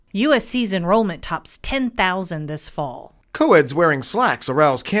USC's enrollment tops 10,000 this fall. Co-eds wearing slacks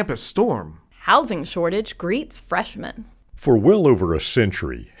arouse campus storm. Housing shortage greets freshmen. For well over a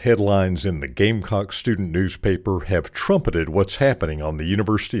century, headlines in the Gamecock student newspaper have trumpeted what's happening on the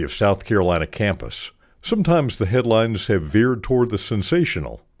University of South Carolina campus. Sometimes the headlines have veered toward the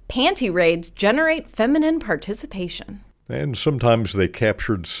sensational. Panty raids generate feminine participation. And sometimes they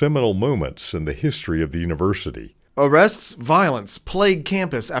captured seminal moments in the history of the university. Arrests, violence plague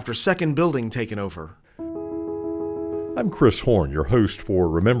campus after second building taken over. I'm Chris Horn, your host for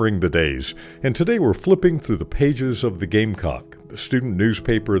Remembering the Days, and today we're flipping through the pages of the Gamecock, the student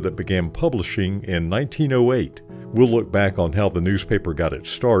newspaper that began publishing in 1908. We'll look back on how the newspaper got its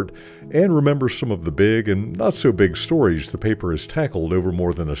start and remember some of the big and not so big stories the paper has tackled over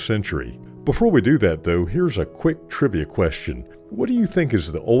more than a century. Before we do that, though, here's a quick trivia question. What do you think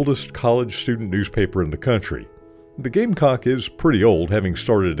is the oldest college student newspaper in the country? The Gamecock is pretty old, having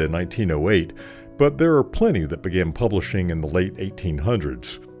started in 1908, but there are plenty that began publishing in the late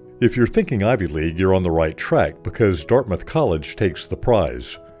 1800s. If you're thinking Ivy League, you're on the right track because Dartmouth College takes the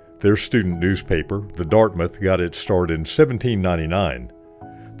prize. Their student newspaper, the Dartmouth, got its start in 1799.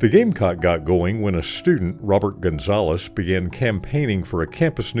 The Gamecock got going when a student, Robert Gonzalez, began campaigning for a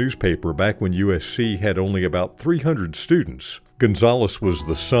campus newspaper back when USC had only about 300 students. Gonzalez was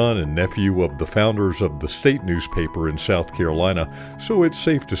the son and nephew of the founders of the state newspaper in South Carolina, so it's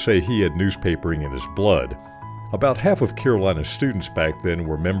safe to say he had newspapering in his blood. About half of Carolina's students back then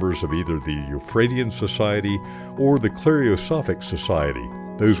were members of either the Euphratean Society or the Clariosophic Society.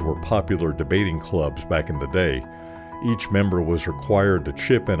 Those were popular debating clubs back in the day. Each member was required to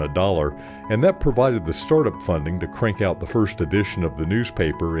chip in $1, and that provided the startup funding to crank out the first edition of the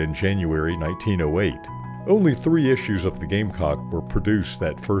newspaper in January 1908. Only 3 issues of the Gamecock were produced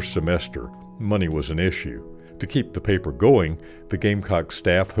that first semester. Money was an issue. To keep the paper going, the Gamecock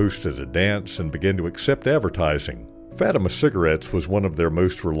staff hosted a dance and began to accept advertising. Fatima Cigarettes was one of their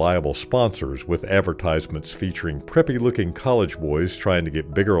most reliable sponsors, with advertisements featuring preppy-looking college boys trying to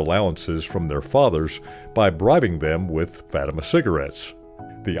get bigger allowances from their fathers by bribing them with Fatima cigarettes.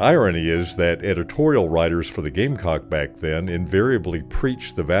 The irony is that editorial writers for the Gamecock back then invariably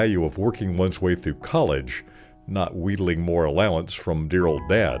preached the value of working one's way through college, not wheedling more allowance from dear old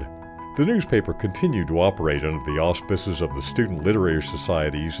dad. The newspaper continued to operate under the auspices of the student literary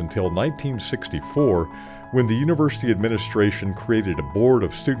societies until 1964, when the university administration created a board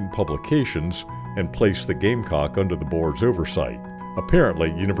of student publications and placed the Gamecock under the board's oversight. Apparently,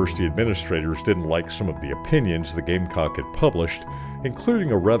 university administrators didn't like some of the opinions the Gamecock had published,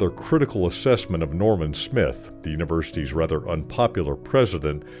 including a rather critical assessment of Norman Smith, the university's rather unpopular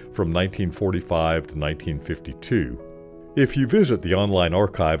president from 1945 to 1952. If you visit the online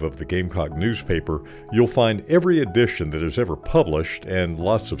archive of the Gamecock newspaper, you'll find every edition that is ever published and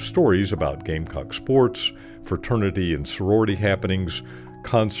lots of stories about Gamecock sports, fraternity and sorority happenings,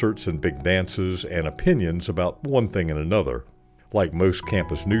 concerts and big dances, and opinions about one thing and another. Like most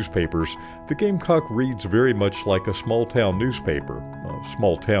campus newspapers, the Gamecock reads very much like a small-town newspaper, a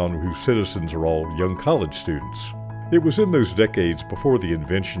small town whose citizens are all young college students. It was in those decades before the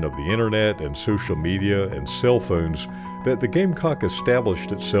invention of the internet and social media and cell phones that the Gamecock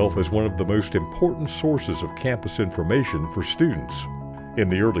established itself as one of the most important sources of campus information for students. In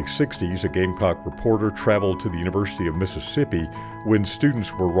the early 60s, a Gamecock reporter traveled to the University of Mississippi when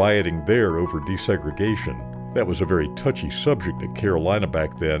students were rioting there over desegregation. That was a very touchy subject at Carolina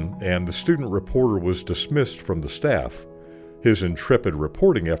back then, and the student reporter was dismissed from the staff. His intrepid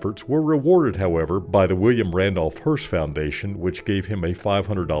reporting efforts were rewarded, however, by the William Randolph Hearst Foundation, which gave him a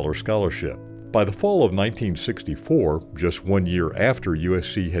 $500 scholarship. By the fall of 1964, just 1 year after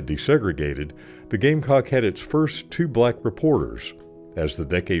USC had desegregated, the Gamecock had its first 2 black reporters. As the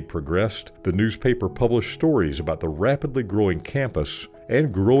decade progressed, the newspaper published stories about the rapidly growing campus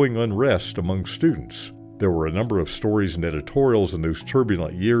and growing unrest among students. There were a number of stories and editorials in those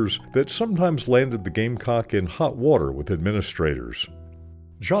turbulent years that sometimes landed the Gamecock in hot water with administrators.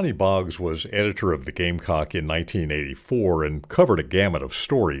 Johnny Boggs was editor of the Gamecock in 1984 and covered a gamut of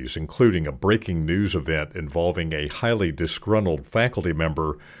stories, including a breaking news event involving a highly disgruntled faculty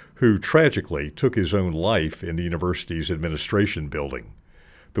member who tragically took his own life in the university's administration building.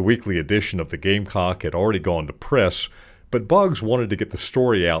 The weekly edition of the Gamecock had already gone to press, but Boggs wanted to get the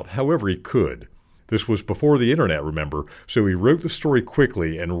story out however he could. This was before the internet, remember, so he wrote the story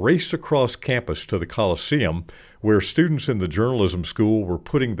quickly and raced across campus to the Coliseum, where students in the journalism school were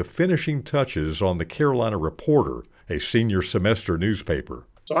putting the finishing touches on the Carolina Reporter, a senior semester newspaper.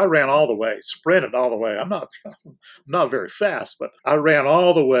 So I ran all the way, sprinted all the way. I'm not very fast, but I ran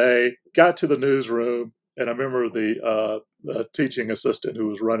all the way, got to the newsroom, And I remember the teaching assistant who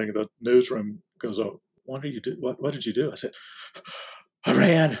was running the newsroom goes, "Oh, what did you do? What did you do?" I said, I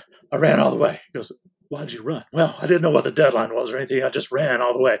ran all the way. He goes, "Why did you run?" "Well, I didn't know what the deadline was or anything. I just ran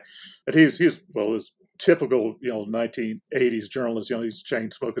all the way." But he's his typical, 1980s journalist, he's chain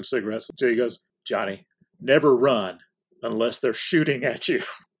smoking cigarettes. So he goes, "Johnny, never run unless they're shooting at you."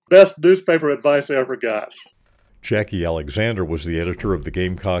 Best newspaper advice I ever got. Jackie Alexander was the editor of the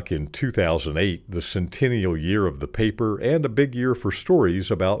Gamecock in 2008, the centennial year of the paper and a big year for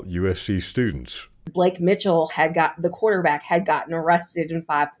stories about USC students. Blake Mitchell the quarterback had gotten arrested in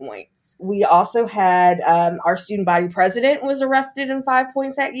 5 points. We also had our student body president was arrested in 5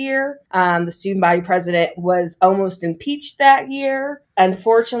 points that year. The student body president was almost impeached that year.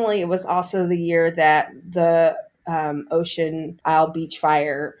 Unfortunately, it was also the year that the Ocean Isle beach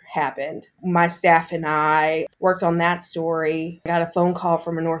fire happened. My staff and I worked on that story. I got a phone call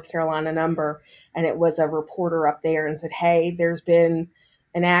from a North Carolina number, and it was a reporter up there and said, "Hey, there's been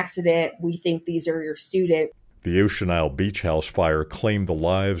an accident. We think these are your students." The Ocean Isle Beach House fire claimed the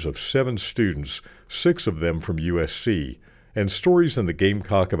lives of 7 students, 6 of them from USC, and stories in the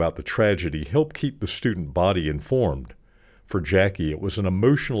Gamecock about the tragedy helped keep the student body informed. For Jackie, it was an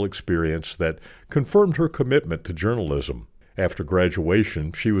emotional experience that confirmed her commitment to journalism. After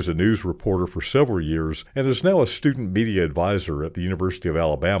graduation, she was a news reporter for several years and is now a student media advisor at the University of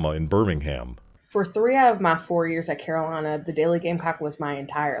Alabama in Birmingham. For 3 out of my 4 years at Carolina, the Daily Gamecock was my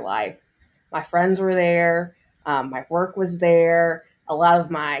entire life. My friends were there. My work was there. A lot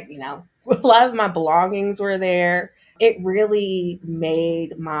of my belongings were there. It really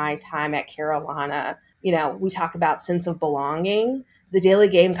made my time at Carolina. We talk about sense of belonging. The Daily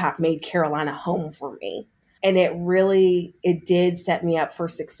Gamecock made Carolina home for me. And it did set me up for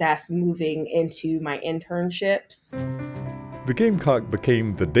success moving into my internships. The Gamecock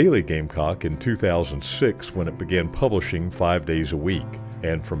became the Daily Gamecock in 2006 when it began publishing 5 days a week.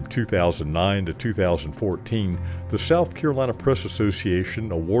 And from 2009 to 2014, the South Carolina Press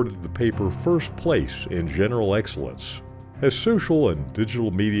Association awarded the paper first place in general excellence. As social and digital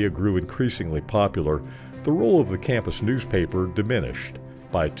media grew increasingly popular, the role of the campus newspaper diminished.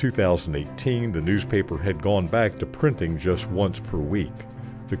 By 2018, the newspaper had gone back to printing just once per week.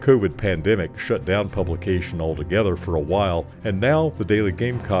 The COVID pandemic shut down publication altogether for a while, and now the Daily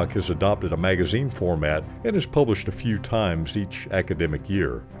Gamecock has adopted a magazine format and is published a few times each academic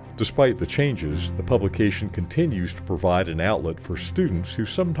year. Despite the changes, the publication continues to provide an outlet for students who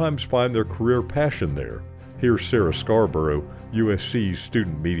sometimes find their career passion there. Here's Sarah Scarborough, USC's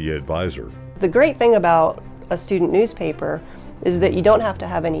student media advisor. The great thing about a student newspaper is that you don't have to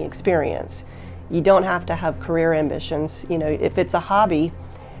have any experience. You don't have to have career ambitions. If it's a hobby,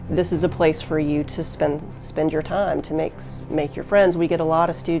 this is a place for you to spend your time, to make your friends. We get a lot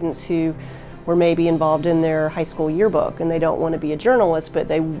of students who were maybe involved in their high school yearbook and they don't want to be a journalist, but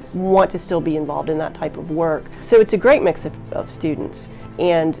they want to still be involved in that type of work. So it's a great mix of students.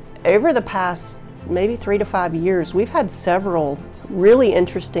 And over the past maybe 3 to 5 years, we've had several really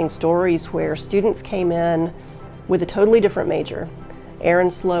interesting stories where students came in with a totally different major. Erin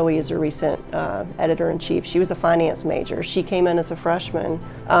Slowey is a recent editor-in-chief. She was a finance major. She came in as a freshman,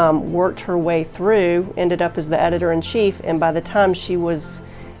 worked her way through, ended up as the editor-in-chief, and by the time she was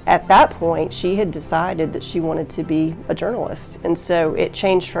at that point, she had decided that she wanted to be a journalist, and so it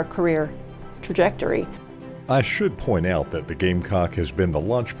changed her career trajectory. I should point out that the Gamecock has been the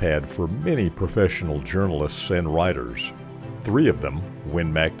launchpad for many professional journalists and writers. 3 of them,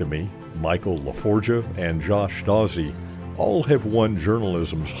 Wynn McNamee, Michael LaForgia, and Josh Dawsey, all have won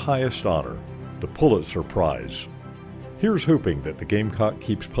journalism's highest honor, the Pulitzer Prize. Here's hoping that the Gamecock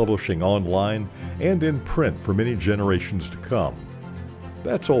keeps publishing online and in print for many generations to come.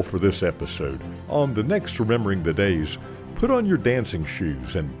 That's all for this episode. On the next Remembering the Days, put on your dancing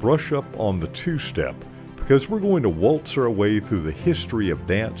shoes and brush up on the 2-step, because we're going to waltz our way through the history of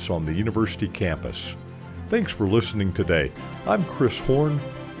dance on the university campus. Thanks for listening today. I'm Chris Horn,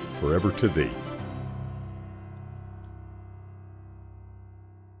 forever to thee.